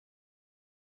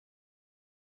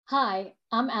Hi,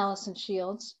 I'm Allison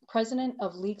Shields, President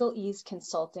of Legal Ease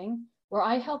Consulting, where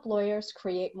I help lawyers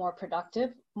create more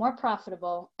productive, more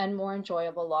profitable, and more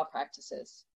enjoyable law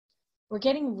practices. We're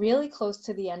getting really close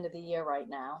to the end of the year right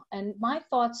now, and my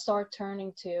thoughts start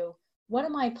turning to what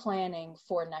am I planning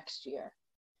for next year?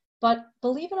 But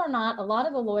believe it or not, a lot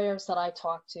of the lawyers that I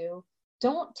talk to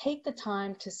don't take the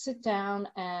time to sit down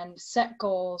and set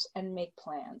goals and make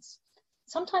plans.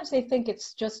 Sometimes they think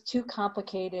it's just too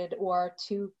complicated or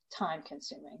too time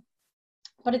consuming,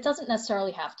 but it doesn't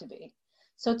necessarily have to be.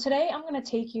 So today I'm going to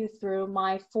take you through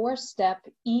my 4-step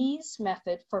EASE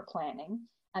method for planning,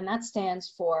 and that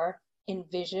stands for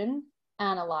envision,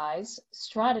 analyze,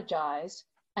 strategize,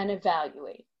 and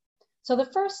evaluate. So the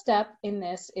first step in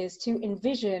this is to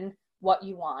envision what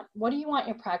you want. What do you want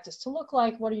your practice to look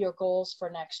like? What are your goals for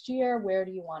next year? Where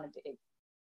do you want to be?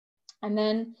 And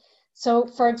then, so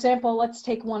for example, let's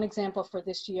take one example for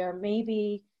this year.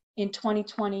 Maybe in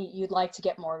 2020, you'd like to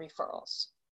get more referrals.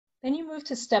 Then you move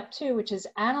to step 2, which is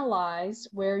analyze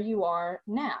where you are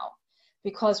now,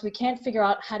 because we can't figure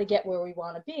out how to get where we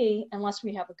want to be unless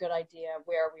we have a good idea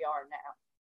where we are now.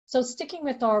 So sticking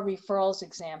with our referrals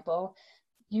example,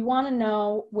 you want to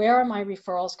know, where are my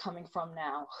referrals coming from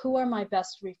now? Who are my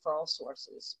best referral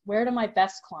sources? Where do my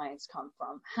best clients come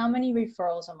from? How many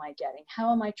referrals am I getting?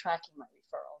 How am I tracking my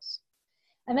referrals?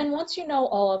 And then once you know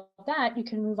all of that, you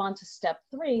can move on to step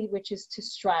 3, which is to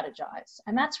strategize.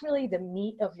 And that's really the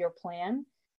meat of your plan,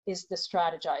 is the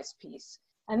strategize piece.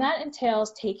 And that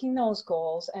entails taking those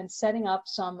goals and setting up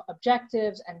some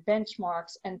objectives and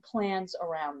benchmarks and plans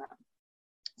around them.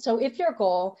 So if your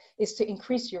goal is to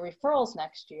increase your referrals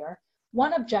next year,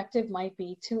 one objective might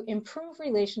be to improve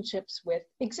relationships with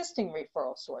existing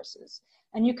referral sources.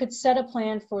 And you could set a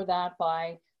plan for that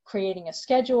by creating a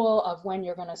schedule of when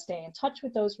you're going to stay in touch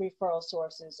with those referral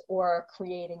sources, or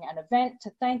creating an event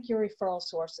to thank your referral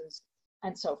sources,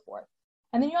 and so forth.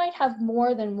 And then you might have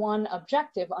more than one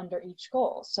objective under each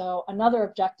goal. So another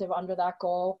objective under that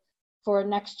goal for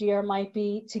next year might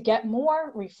be to get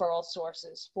more referral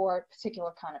sources for a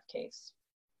particular kind of case.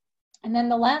 And then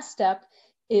the last step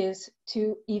is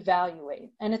to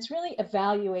evaluate. And it's really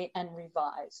evaluate and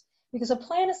revise, because a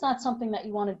plan is not something that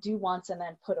you want to do once and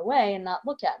then put away and not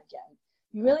look at again.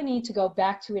 You really need to go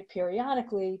back to it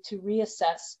periodically to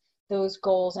reassess those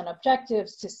goals and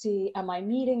objectives to see, am I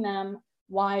meeting them?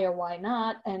 Why or why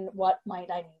not? And what might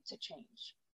I need to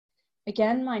change?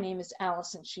 Again, my name is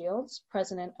Allison Shields,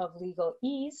 President of Legal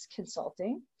Ease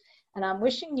Consulting, and I'm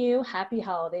wishing you happy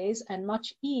holidays and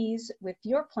much ease with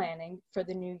your planning for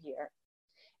the new year.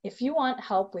 If you want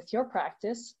help with your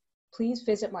practice, please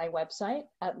visit my website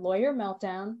at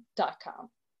lawyermeltdown.com.